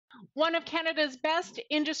One of Canada's best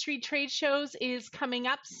industry trade shows is coming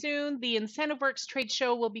up soon. The IncentiveWorks trade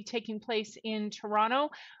show will be taking place in Toronto.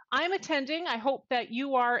 I'm attending. I hope that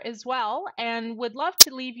you are as well, and would love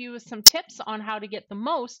to leave you with some tips on how to get the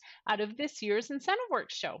most out of this year's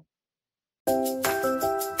IncentiveWorks show.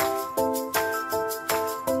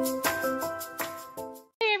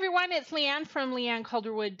 Hey everyone, it's Leanne from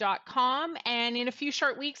leannecalderwood.com, and in a few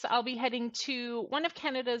short weeks I'll be heading to one of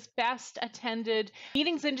Canada's best attended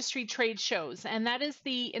meetings industry trade shows, and that is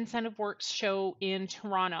the IncentiveWorks show in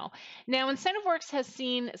Toronto. Now, IncentiveWorks has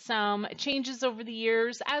seen some changes over the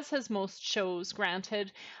years, as has most shows,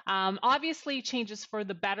 granted. Obviously changes for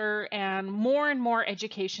the better and more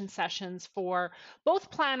education sessions for both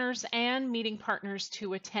planners and meeting partners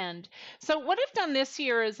to attend. So what I've done this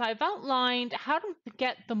year is I've outlined how to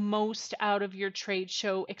get the most out of your trade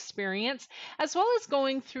show experience, as well as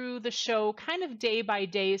going through the show kind of day by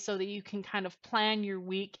day so that you can kind of plan your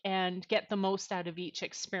week and get the most out of each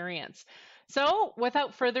experience. So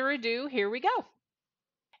without further ado, here we go.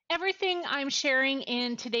 Everything I'm sharing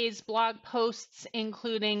in today's blog posts,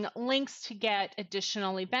 including links to get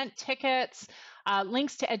additional event tickets,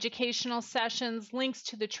 links to educational sessions, links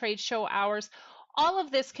to the trade show hours, all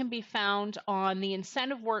of this can be found on the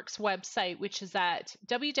IncentiveWorks website, which is at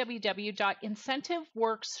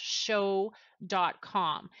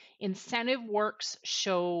www.incentiveworksshow.com.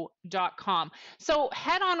 IncentiveWorksshow.com. So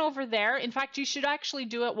head on over there. In fact, you should actually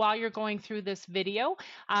do it while you're going through this video,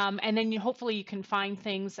 and then hopefully you can find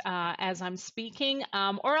things as I'm speaking,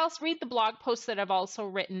 or else read the blog posts that I've also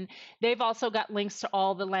written. They've also got links to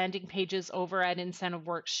all the landing pages over at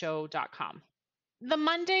IncentiveWorksshow.com. The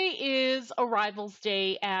Monday is Arrivals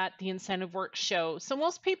Day at the IncentiveWorks show. So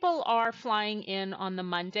most people are flying in on the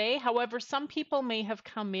Monday. However, some people may have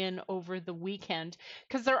come in over the weekend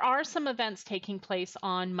because there are some events taking place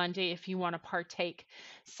on Monday if you want to partake.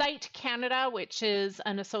 Site Canada, which is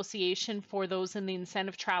an association for those in the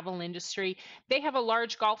incentive travel industry, they have a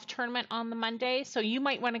large golf tournament on the Monday. So you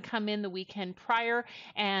might want to come in the weekend prior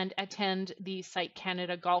and attend the Site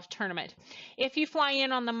Canada golf tournament. If you fly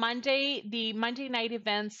in on the Monday night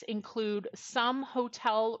events include some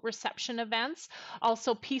hotel reception events.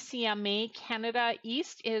 Also, PCMA Canada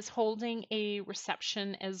East is holding a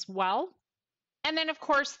reception as well. And then, of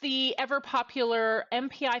course, the ever popular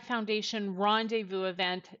MPI Foundation Rendezvous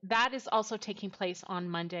event, that is also taking place on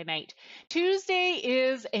Monday night. Tuesday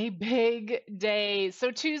is a big day. So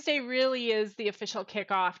Tuesday really is the official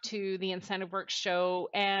kickoff to the IncentiveWorks show,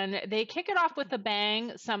 and they kick it off with a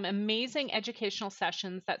bang, some amazing educational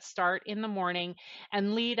sessions that start in the morning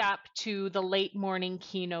and lead up to the late morning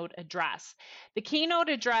keynote address. The keynote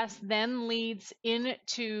address then leads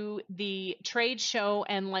into the trade show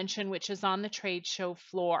and luncheon, which is on the trade show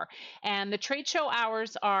floor. And the trade show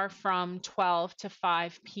hours are from 12 to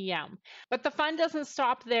 5 p.m. But the fun doesn't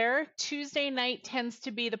stop there. Tuesday night tends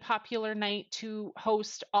to be the popular night to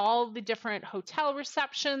host all the different hotel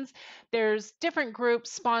receptions. There's different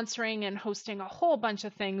groups sponsoring and hosting a whole bunch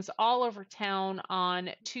of things all over town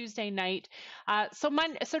on Tuesday night. So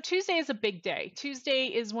Tuesday is a big day. Tuesday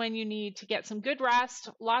is when you need to get some good rest,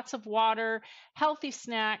 lots of water, healthy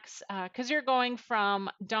snacks, because you're going from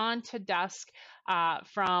dawn to dusk,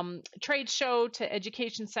 from trade show to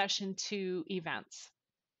education session to events.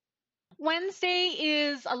 Wednesday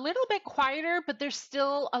is a little bit quieter, but there's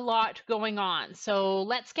still a lot going on. So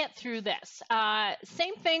let's get through this.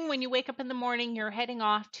 Same thing when you wake up in the morning, you're heading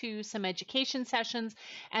off to some education sessions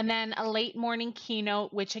and then a late morning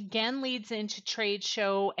keynote, which again leads into trade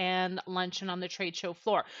show and luncheon on the trade show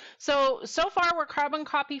floor. So far we're carbon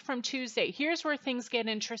copy from Tuesday. Here's where things get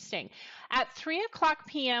interesting. At 3 o'clock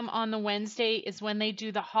p.m. on the Wednesday is when they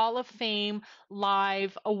do the Hall of Fame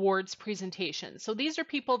live awards presentation. So these are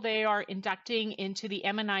people they are inducting into the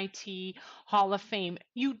MNIT Hall of Fame.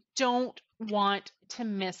 You don't want to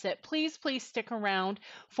miss it. Please stick around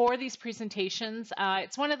for these presentations.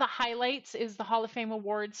 It's one of the highlights is the Hall of Fame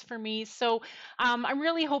Awards for me. So I'm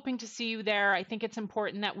really hoping to see you there. I think it's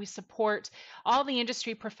important that we support all the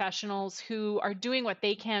industry professionals who are doing what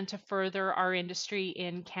they can to further our industry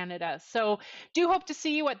in Canada. So do hope to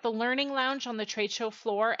see you at the Learning Lounge on the trade show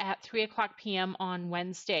floor at 3 o'clock p.m. on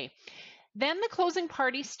Wednesday. Then the closing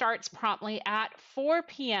party starts promptly at 4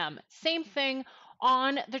 p.m. Same thing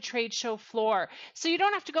on the trade show floor. So you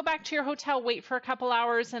don't have to go back to your hotel, wait for a couple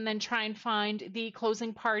hours, and then try and find the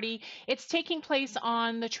closing party. It's taking place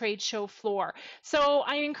on the trade show floor. So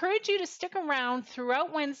I encourage you to stick around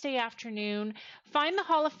throughout Wednesday afternoon, Find the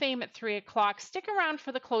Hall of Fame at 3 o'clock, stick around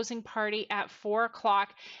for the closing party at 4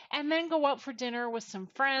 o'clock, and then go out for dinner with some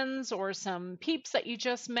friends or some peeps that you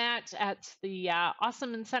just met at the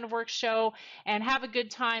awesome IncentiveWorks show, and have a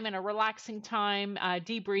good time and a relaxing time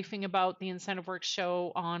debriefing about the IncentiveWorks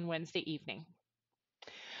show on Wednesday evening.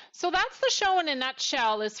 So that's the show in a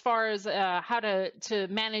nutshell as far as how to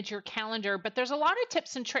manage your calendar, but there's a lot of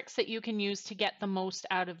tips and tricks that you can use to get the most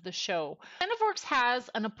out of the show. IncentiveWorks has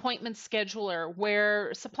an appointment scheduler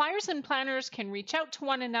where suppliers and planners can reach out to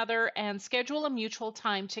one another and schedule a mutual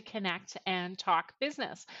time to connect and talk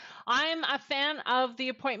business. I'm a fan of the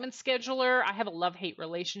appointment scheduler. I have a love-hate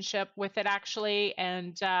relationship with it actually,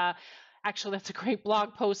 and actually, that's a great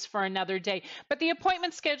blog post for another day. But the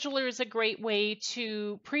appointment scheduler is a great way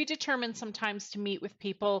to predetermine some times to meet with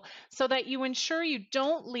people so that you ensure you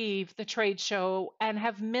don't leave the trade show and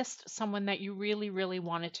have missed someone that you really, really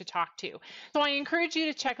wanted to talk to. So I encourage you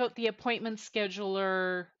to check out the appointment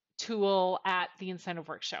scheduler tool at the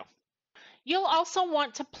IncentiveWorks show. You'll also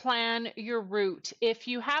want to plan your route. If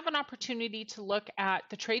you have an opportunity to look at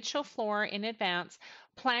the trade show floor in advance,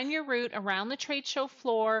 plan your route around the trade show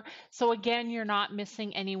floor. So again, you're not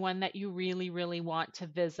missing anyone that you really, really want to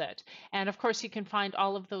visit. And of course, you can find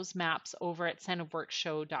all of those maps over at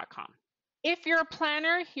IncentiveWorksShow.com. If you're a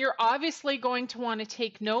planner, you're obviously going to want to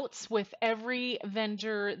take notes with every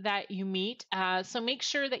vendor that you meet. So make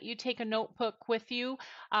sure that you take a notebook with you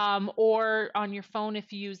or on your phone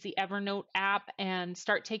if you use the Evernote app, and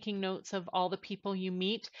start taking notes of all the people you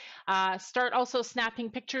meet. Start also snapping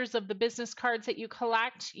pictures of the business cards that you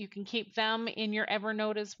collect. You can keep them in your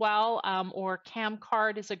Evernote as well, or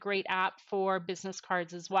Camcard is a great app for business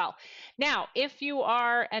cards as well. Now, if you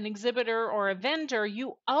are an exhibitor or a vendor,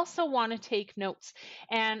 you also want to take notes.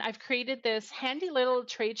 And I've created this handy little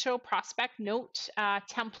trade show prospect note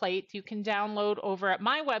template you can download over at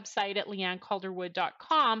my website at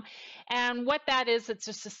leannecalderwood.com. And what that is, it's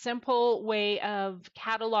just a simple way of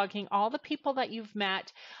cataloging all the people that you've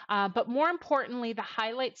met, but more importantly, the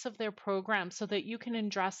highlights of their program so that you can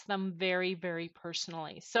address them very, very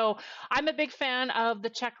personally. So I'm a big fan of the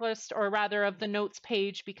checklist, or rather of the notes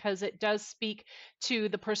page, because it does speak to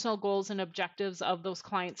the personal goals and objectives of those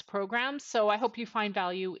clients' programs. So I hope you find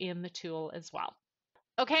value in the tool as well.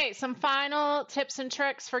 Okay, some final tips and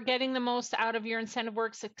tricks for getting the most out of your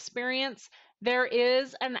IncentiveWorks experience. There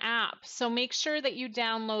is an app, so make sure that you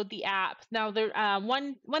download the app. Now,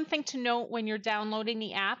 one thing to note when you're downloading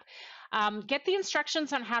the app, get the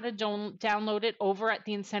instructions on how to download it over at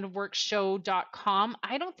the IncentiveWorksShow.com.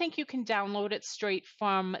 I don't think you can download it straight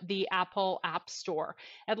from the Apple App Store.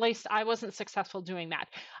 At least I wasn't successful doing that.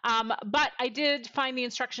 But I did find the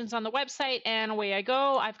instructions on the website, and away I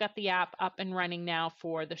go. I've got the app up and running now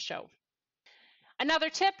for the show. Another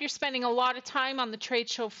tip, you're spending a lot of time on the trade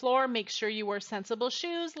show floor. Make sure you wear sensible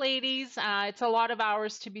shoes, ladies. It's a lot of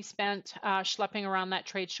hours to be spent schlepping around that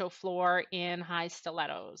trade show floor in high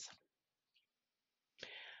stilettos.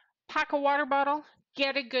 Pack a water bottle,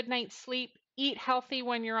 get a good night's sleep, eat healthy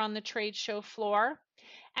when you're on the trade show floor.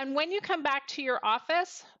 And when you come back to your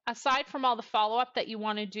office, aside from all the follow-up that you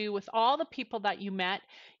want to do with all the people that you met,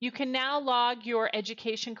 you can now log your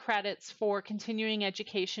education credits for continuing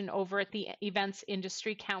education over at the Events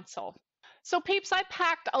Industry Council. So peeps, I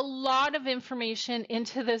packed a lot of information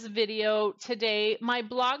into this video today. My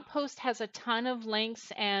blog post has a ton of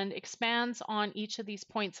links and expands on each of these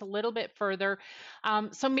points a little bit further.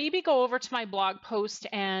 So maybe go over to my blog post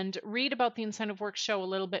and read about the IncentiveWorks show a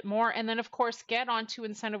little bit more. And then of course, get onto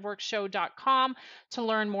IncentiveWorksShow.com to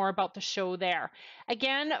learn more about the show there.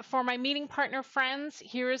 Again, for my meeting partner friends,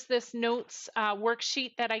 here's this notes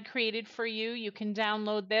worksheet that I created for you. You can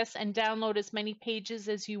download this and download as many pages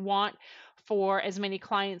as you want for as many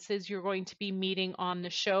clients as you're going to be meeting on the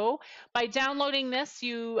show. By downloading this,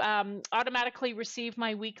 you automatically receive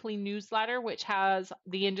my weekly newsletter, which has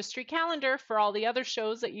the industry calendar for all the other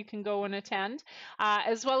shows that you can go and attend,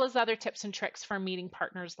 as well as other tips and tricks for meeting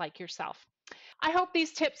partners like yourself. I hope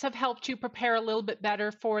these tips have helped you prepare a little bit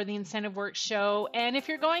better for the IncentiveWorks show. And if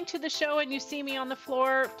you're going to the show and you see me on the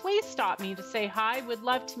floor, please stop me to say hi. Would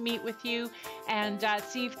love to meet with you and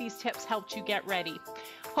see if these tips helped you get ready.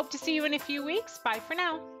 Hope to see you in a few weeks. Bye for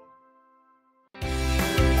now.